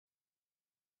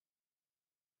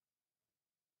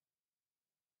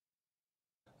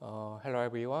Hello,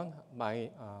 everyone.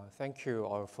 Thank you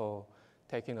all for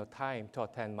taking the time to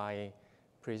attend my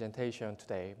presentation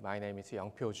today. My name is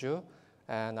Youngpyo Joo,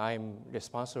 and I'm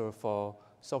responsible for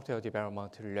software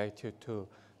development related to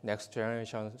next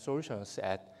generation solutions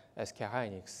at SK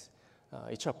hynix.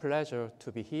 It's a pleasure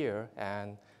to be here,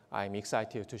 and I'm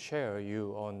excited to share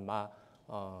you on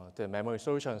the memory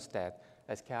solutions that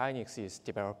SK hynix is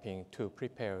developing to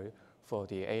prepare for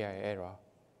the AI era.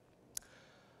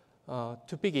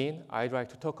 To begin, I'd like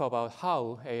to talk about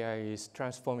how AI is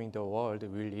transforming the world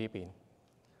we live in.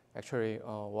 Actually,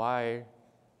 while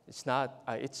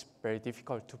it's very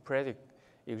difficult to predict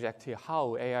exactly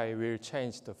how AI will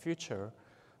change the future,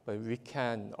 but we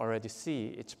can already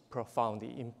see its profound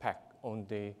impact on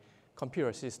the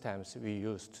computer systems we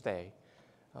use today.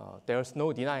 There's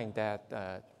no denying that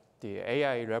the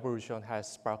AI revolution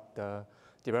has sparked the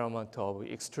development of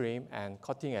extreme and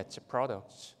cutting-edge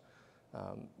products,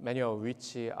 many of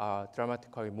which are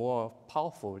dramatically more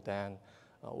powerful than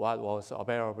what was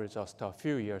available just a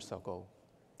few years ago.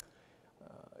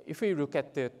 If we look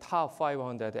at the top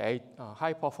 508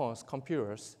 high-performance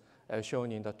computers, as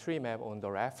shown in the tree map on the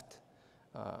left,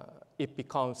 it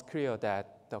becomes clear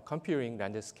that the computing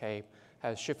landscape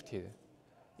has shifted.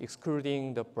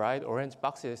 Excluding the bright orange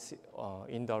boxes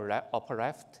in the upper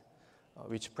left,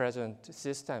 which present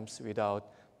systems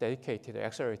without dedicated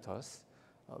accelerators,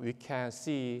 we can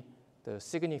see the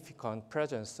significant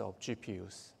presence of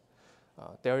GPUs.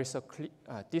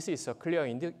 This is a clear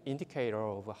indicator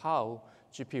of how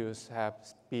GPUs have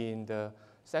been the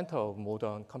center of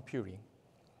modern computing.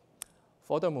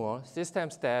 Furthermore,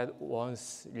 systems that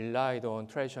once relied on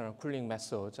traditional cooling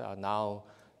methods are now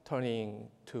turning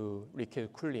to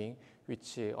liquid cooling,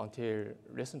 which until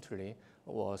recently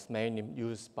was mainly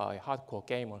used by hardcore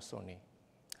gamers only.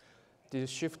 This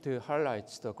shift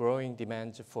highlights the growing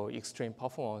demand for extreme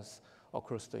performance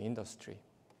across the industry.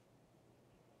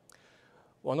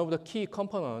 One of the key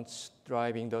components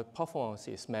driving the performance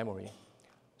is memory.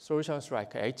 Solutions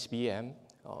like HBM,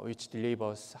 which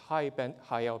delivers higher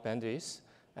bandwidth,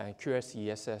 and QLC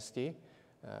SSD,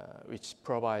 which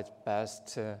provides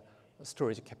best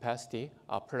storage capacity,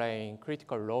 are playing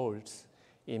critical roles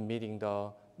in meeting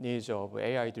the needs of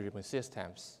AI-driven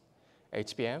systems.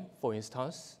 HBM, for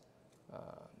instance,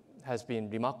 has been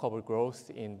remarkable growth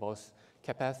in both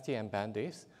capacity and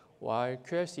bandwidth, while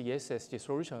QLC SSD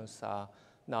solutions are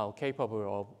now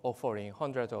capable of offering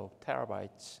hundreds of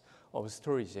terabytes of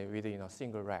storage within a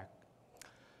single rack,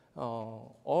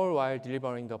 all while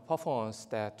delivering the performance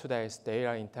that today's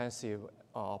data-intensive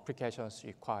applications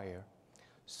require.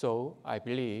 So I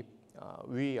believe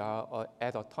we are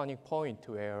at a turning point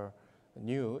where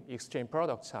new extreme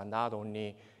products are not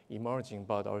only emerging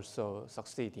but also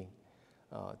succeeding.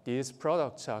 These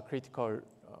products are critical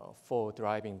for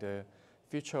driving the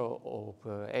future of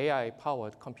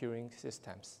AI-powered computing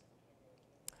systems.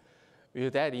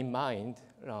 With that in mind,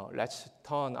 let's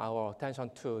turn our attention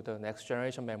to the next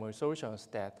generation memory solutions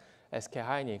that SK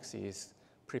hynix is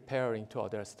preparing to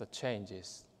address the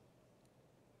changes.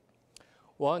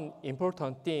 One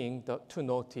important thing to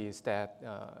note is that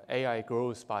AI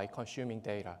grows by consuming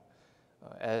data.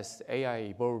 As AI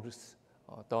evolves,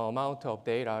 the amount of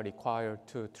data required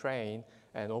to train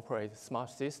and operate smart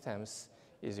systems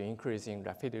is increasing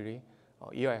rapidly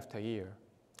year after year.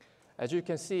 As you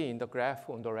can see in the graph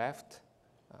on the left,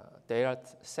 data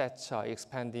sets are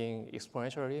expanding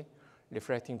exponentially,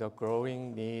 reflecting the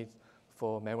growing need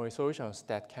for memory solutions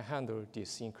that can handle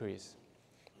this increase.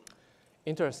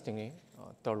 Interestingly,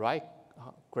 the right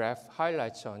graph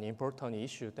highlights an important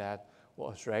issue that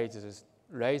was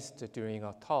raised during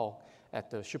a talk at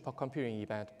the supercomputing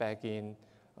event back in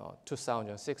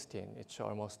 2016. It's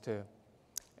almost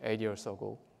 8 years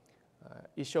ago.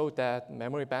 It showed that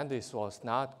memory bandwidth was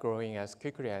not growing as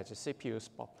quickly as CPU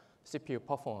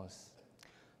performance.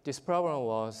 This problem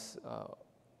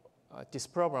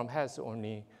has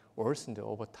only worsened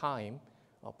over time,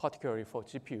 particularly for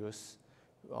GPUs,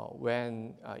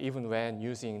 even when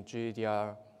using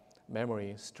GDDR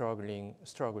memory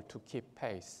struggle to keep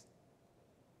pace.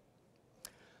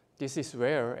 This is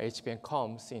where HBM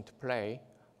comes into play,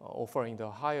 offering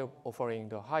the high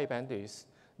bandwidth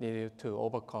needed to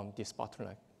overcome this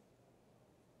bottleneck.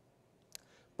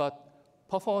 But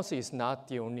performance is not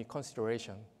the only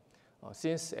consideration.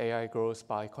 Since AI grows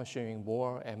by consuming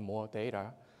more and more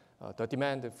data, the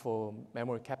demand for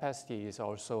memory capacity is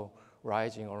also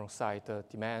rising alongside the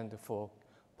demand for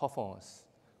performance.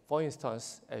 For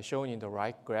instance, as shown in the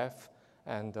right graph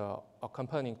and the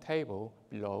accompanying table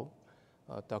below,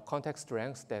 the context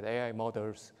length that AI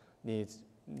models need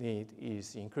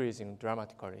is increasing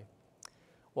dramatically.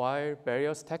 While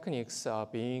various techniques are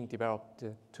being developed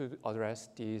to address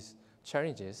these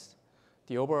challenges,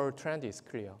 the overall trend is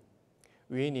clear.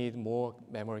 We need more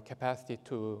memory capacity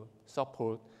to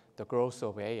support the growth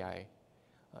of AI.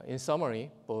 In summary,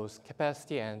 both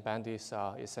capacity and bandwidth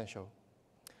are essential.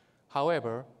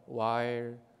 However,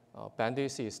 while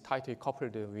bandwidth is tightly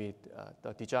coupled with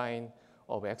the design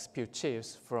of XPU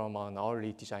chips from an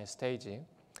early design stage,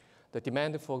 the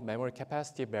demand for memory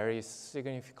capacity varies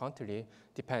significantly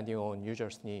depending on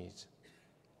users' needs.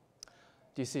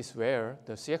 This is where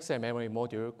the CXL memory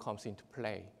module comes into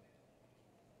play.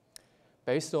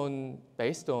 Based on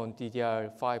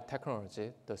DDR5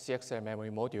 technology, the CXL memory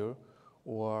module,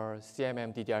 or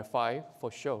CMM-DDR5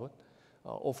 for short,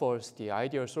 offers the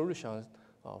ideal solution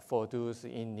for those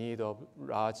in need of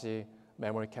large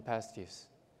memory capacities.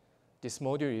 This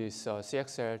module is a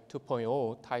CXL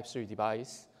 2.0 Type 3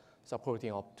 device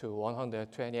supporting up to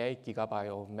 128 GB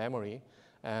of memory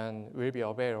and will be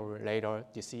available later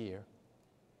this year.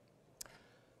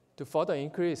 To further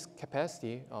increase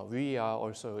capacity, we are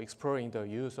also exploring the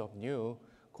use of new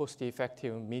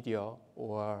cost-effective media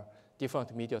or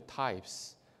different media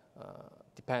types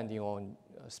depending on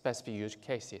specific use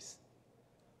cases.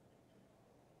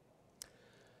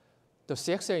 The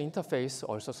CXL interface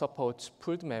also supports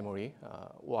pooled memory,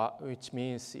 which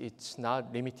means it's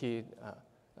not limited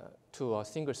to a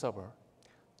single server.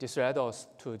 This led us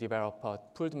to develop a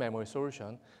pooled memory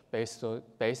solution based on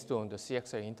the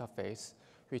CXL interface,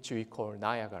 which we call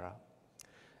Niagara.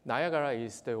 Niagara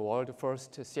is the world's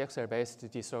first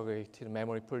CXL-based disaggregated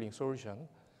memory pooling solution,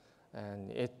 and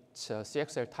it's a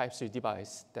CXL Type 3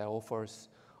 device that offers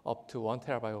up to 1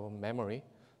 TB of memory,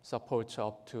 supports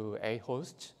up to 8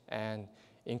 hosts, and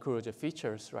includes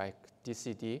features like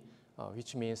DCD,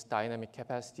 which means Dynamic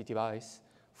Capacity Device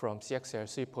from CXL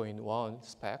 3.1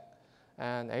 spec,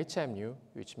 and HMU,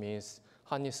 which means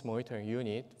hynix Monitoring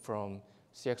Unit from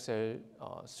CXL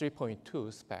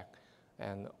 3.2 spec,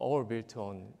 and all based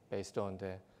on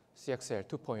the CXL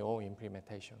 2.0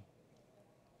 implementation.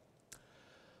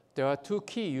 There are two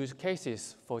key use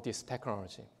cases for this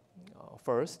technology.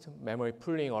 First, memory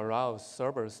pooling allows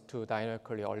servers to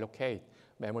dynamically allocate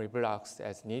memory blocks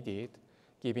as needed,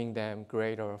 giving them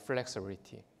greater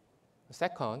flexibility.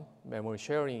 Second, memory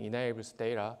sharing enables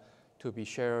data to be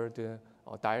shared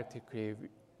directly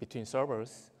between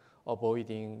servers,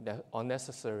 avoiding the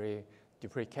unnecessary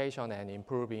duplication and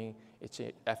improving its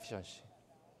efficiency.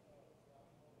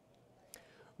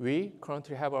 We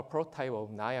currently have a prototype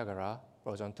of Niagara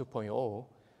version 2.0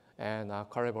 and are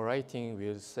collaborating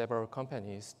with several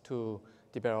companies to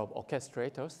develop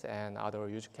orchestrators and other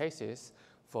use cases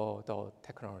for the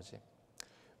technology.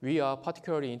 We are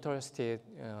particularly interested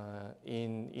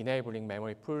in enabling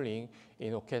memory pooling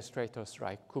in orchestrators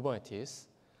like Kubernetes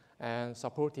and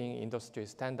supporting industry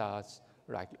standards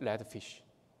like Redfish.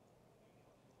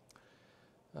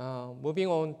 Moving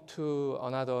on to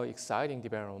another exciting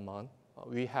development,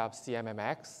 we have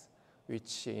CMM-Ax,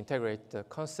 which integrates the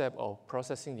concept of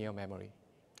processing near memory.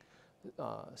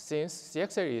 Since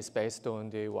CXL is based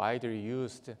on the widely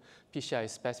used PCI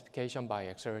specification by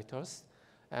accelerators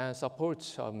and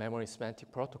supports a memory semantic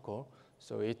protocol,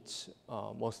 so it's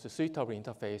most suitable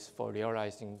interface for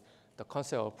realizing the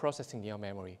concept of processing near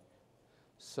memory.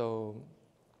 So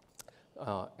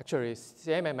actually,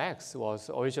 CMM-Ax was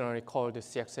originally called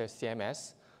CXL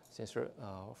CMS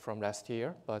from last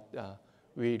year, but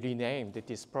we renamed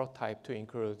this prototype to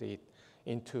include it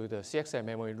into the CXL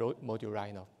memory module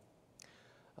lineup.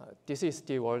 This is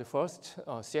the world's first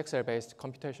CXL-based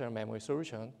computational memory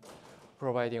solution,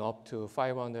 providing up to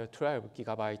 512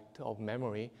 GB of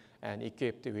memory and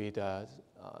equipped with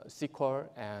SQL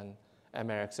and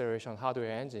ML acceleration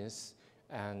hardware engines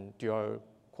and dual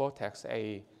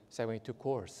Cortex-A72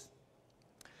 cores.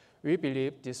 We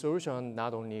believe this solution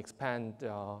not only expands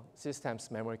the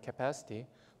system's memory capacity,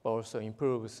 but also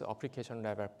improves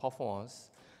application-level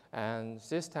performance and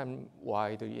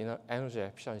system-wide energy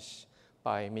efficiency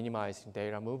by minimizing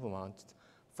data movement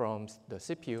from the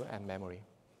CPU and memory.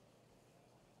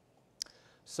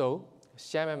 So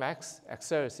CMM-Ax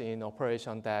excels in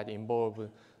operations that involve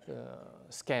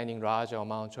scanning large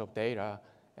amounts of data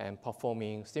and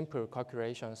performing simple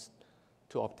calculations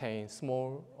to obtain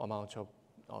small amounts of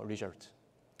results.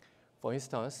 For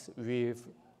instance, we've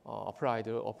applied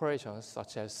operations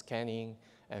such as scanning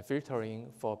and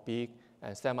filtering for big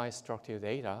and semi-structured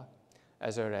data,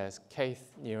 as well as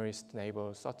kth nearest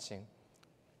neighbor searching.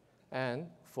 And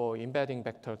for embedding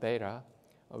vector data,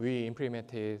 we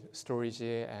implemented storage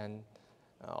and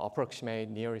approximate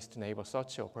nearest neighbor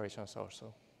search operations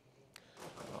also.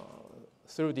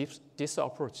 Through this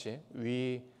approach,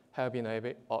 we have been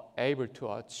able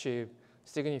to achieve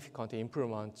significant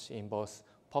improvements in both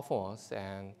performance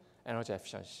and energy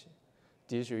efficiency.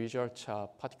 These results are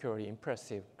particularly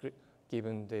impressive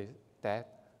given that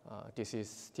this is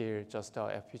still just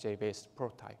a FPGA-based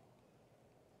prototype.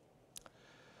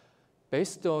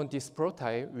 Based on this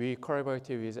prototype, we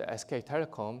collaborated with SK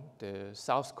Telecom, the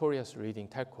South Korea's leading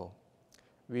telco.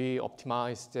 We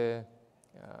optimized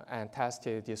and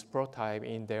tested this prototype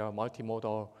in their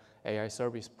multimodal AI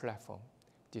service platform.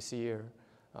 This year,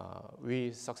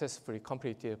 we successfully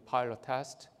completed pilot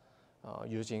tests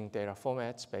using data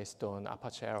formats based on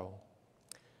Apache Arrow.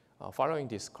 Following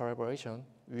this collaboration,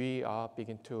 we are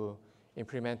beginning to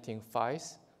implementing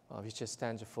FAIS, which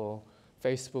stands for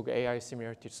Facebook AI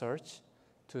Similarity Search,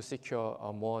 to secure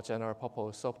a more general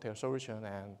purpose software solution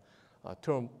and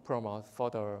to promote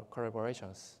further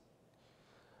collaborations.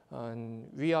 And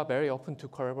we are very open to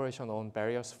collaboration on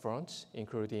various fronts,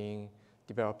 including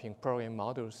developing program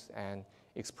models and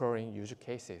exploring use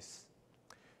cases.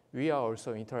 We are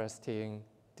also interested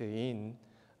in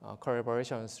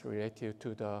collaborations related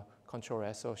to the control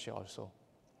SoC also.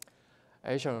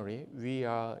 Additionally, we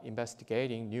are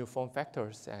investigating new form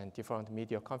factors and different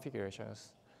media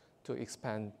configurations to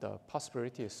expand the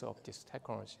possibilities of this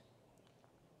technology.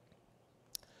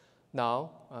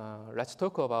 Now, let's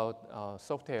talk about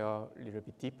software a little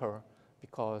bit deeper,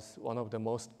 because one of the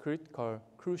most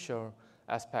crucial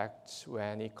aspects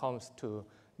when it comes to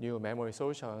new memory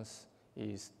solutions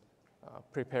is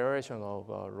preparation of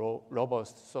a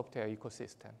robust software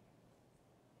ecosystem.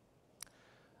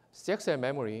 CXL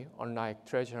memory, unlike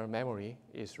traditional memory,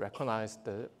 is recognized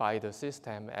by the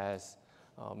system as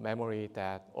memory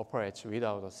that operates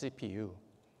without a CPU.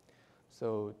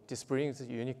 So this brings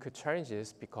unique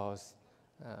challenges because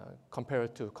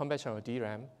compared to conventional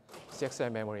DRAM,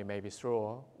 CXL memory may be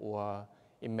slower, or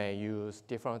it may use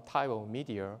different type of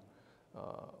media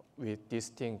with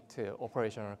distinct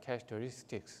operational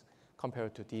characteristics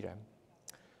compared to DRAM.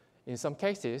 In some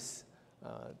cases,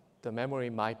 the memory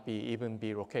might even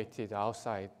be located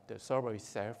outside the server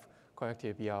itself,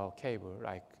 connected via a cable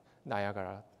like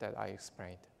Niagara that I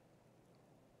explained.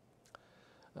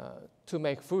 To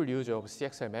make full use of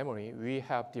CXL memory, we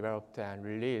have developed and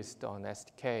released an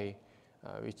SDK,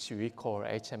 which we call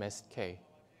HMSDK.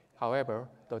 However,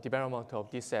 the development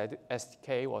of this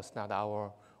SDK was not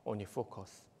our only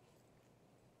focus.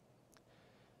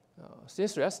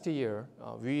 Since last year,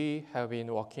 we have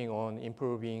been working on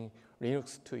improving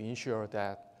Linux to ensure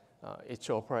that it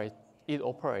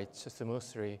operates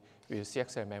smoothly with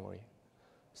CXL memory.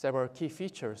 Several key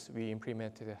features we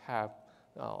implemented have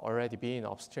already been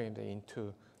upstreamed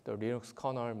into the Linux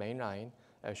kernel mainline,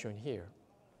 as shown here.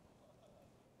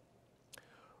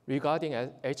 Regarding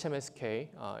HMSK,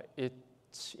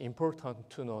 it's important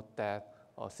to note that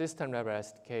a system-level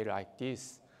SDK like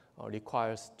this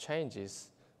requires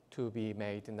changes to be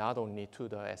made not only to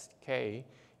the SDK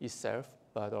itself,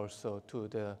 but also to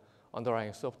the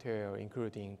underlying software,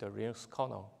 including the Linux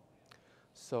kernel.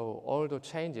 So all the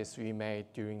changes we made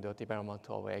during the development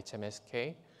of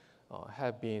HMSK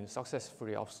have been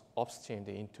successfully upstreamed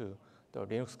into the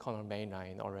Linux kernel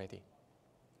mainline already.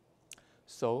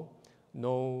 So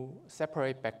no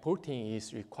separate backporting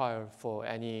is required for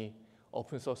any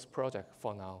open source project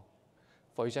for now.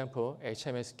 For example,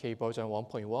 HMSK version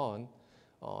 1.1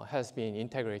 has been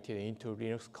integrated into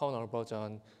Linux kernel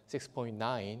version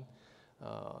 6.9,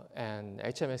 and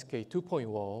HMSK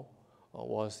 2.0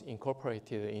 was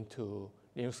incorporated into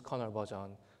Linux kernel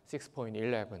version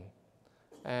 6.11.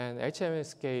 And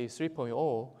HMSK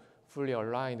 3.0 fully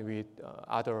aligned with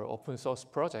other open source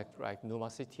projects like NUMA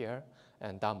CTL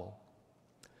and DAMO.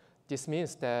 This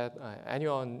means that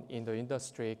anyone in the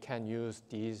industry can use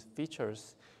these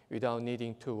features without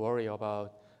needing to worry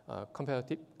about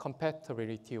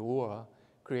compatibility or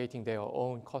creating their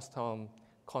own custom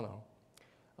kernel.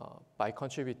 By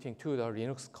contributing to the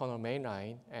Linux kernel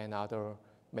mainline and other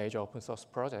major open source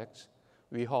projects,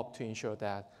 we hope to ensure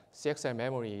that CXL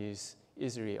memory is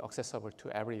easily accessible to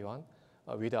everyone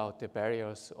without the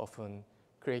barriers often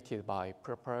created by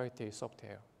proprietary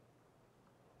software.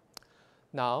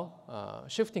 Now,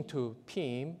 shifting to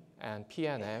PIM and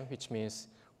PNM, which means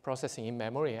processing in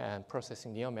memory and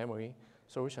processing near memory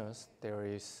solutions, there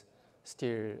is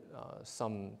still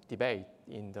some debate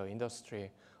in the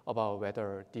industry about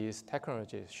whether these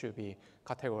technologies should be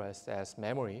categorized as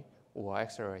memory or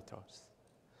accelerators.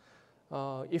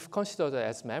 If considered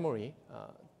as memory,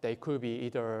 they could be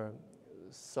either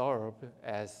served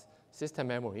as system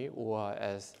memory or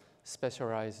as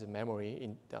specialized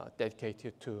memory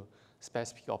dedicated to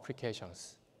specific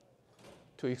applications.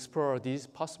 To explore these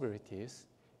possibilities,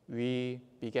 we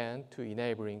began to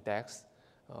enabling DAX,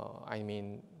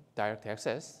 direct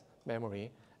access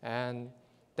memory, and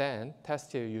then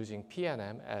tested using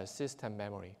PNM as system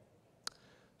memory.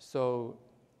 So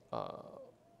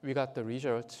we got the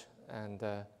result, and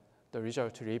the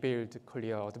result revealed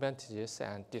clear advantages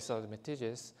and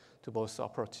disadvantages to both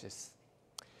approaches.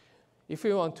 If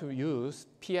we want to use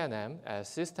PNM as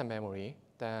system memory,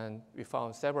 then we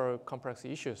found several complex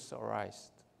issues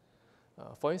arise.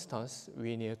 For instance,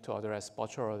 we need to address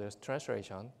virtual address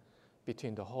translation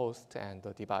between the host and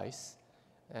the device,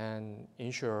 and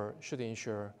should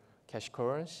ensure cache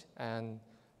coherence and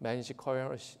manage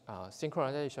coherence,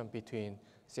 synchronization between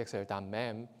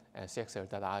CXL.mem and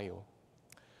CXL.io.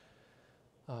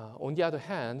 On the other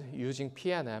hand, using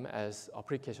PNM as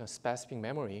application-specific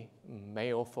memory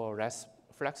may offer less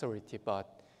flexibility,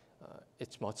 but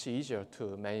it's much easier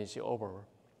to manage overall.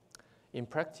 In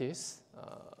practice,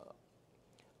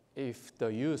 if the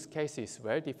use case is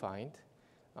well-defined,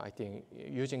 I think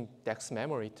using DAX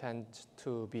memory tends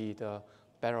to be the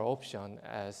better option,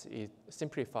 as it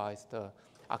simplifies the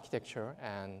architecture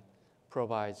and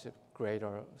provides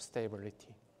greater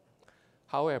stability.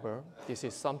 However, this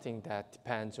is something that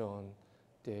depends on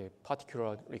the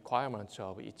particular requirements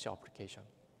of each application.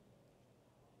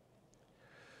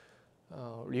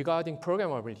 Regarding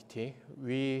programmability,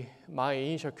 my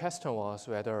initial question was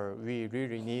whether we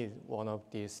really need one of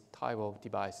these type of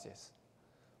devices.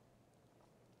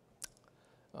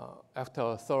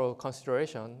 After thorough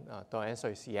consideration, the answer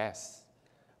is yes.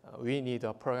 We need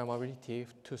a programmability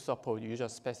to support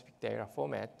user-specific data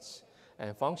formats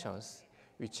and functions,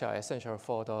 which are essential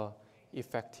for the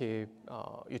effective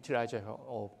utilization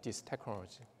of this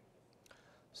technology.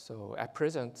 So at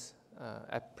present,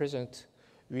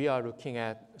 we are looking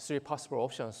at 3 possible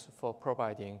options for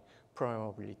providing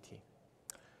programmability.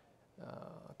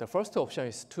 The first option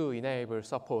is to enable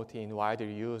support in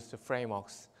widely used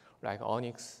frameworks like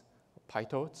Hynix,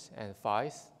 PyTorch, and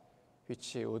PHYs,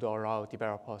 which would allow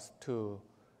developers to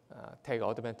take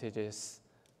advantages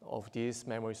of these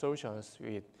memory solutions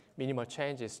with minimal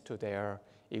changes to their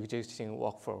existing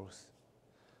workflows.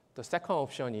 The second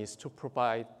option is to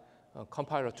provide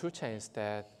compiler toolchains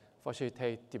that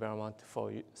facilitate development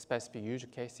for specific use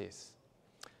cases.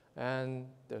 And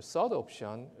the third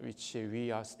option, which we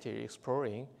are still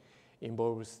exploring,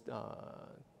 involves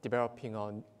developing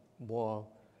a more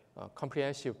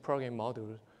comprehensive programming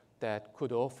module that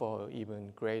could offer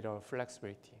even greater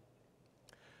flexibility.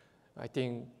 I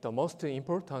think the most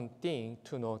important thing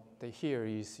to note here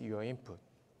is your input.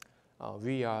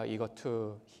 We are eager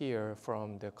to hear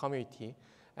from the community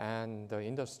and the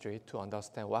industry to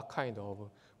understand what kind of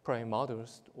programming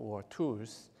modules or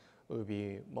tools will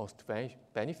be most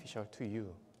beneficial to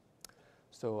you.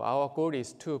 So our goal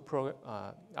is to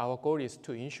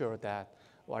ensure that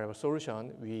whatever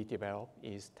solution we develop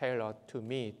is tailored to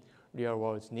meet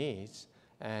real-world needs,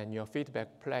 and your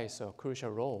feedback plays a crucial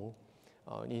role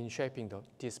in shaping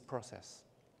this process.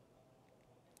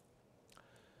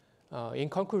 In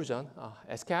conclusion,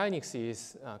 SK hynix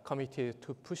is committed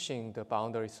to pushing the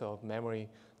boundaries of memory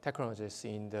technologies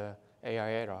in the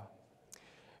AI era.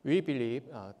 We believe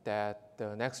that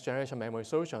the next generation memory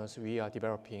solutions we are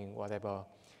developing, whatever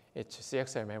it's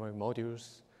CXL memory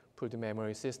modules, pooled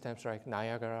memory systems like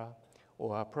Niagara,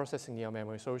 or processing near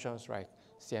memory solutions like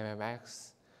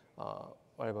CMM-Ax,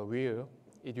 they will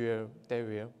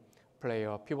play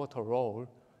a pivotal role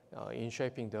in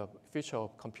shaping the future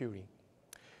of computing.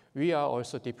 We are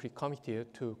also deeply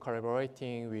committed to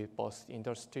collaborating with both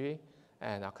industry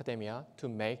and academia to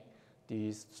make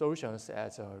these solutions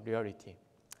as a reality.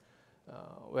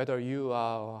 Whether you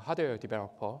are a hardware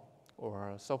developer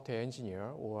or a software engineer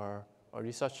or a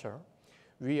researcher,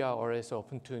 we are always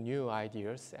open to new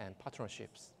ideas and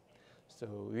partnerships.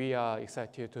 So we are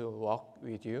excited to work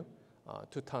with you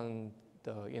to turn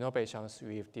the innovations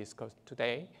we've discussed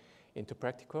today into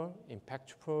practical,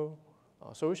 impactful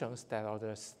solutions that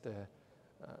address the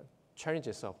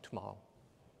challenges of tomorrow.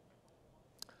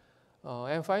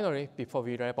 And finally, before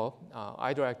we wrap up,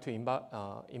 I'd like to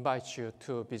invite you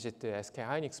to visit the SK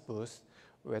hynix booth,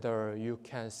 where you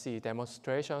can see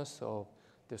demonstrations of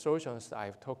the solutions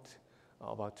I've talked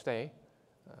about today,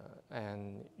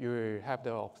 and you will have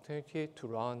the opportunity to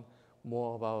learn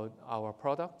more about our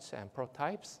products and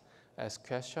prototypes, ask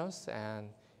questions, and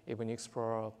even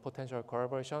explore potential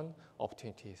collaboration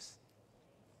opportunities.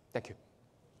 Thank you.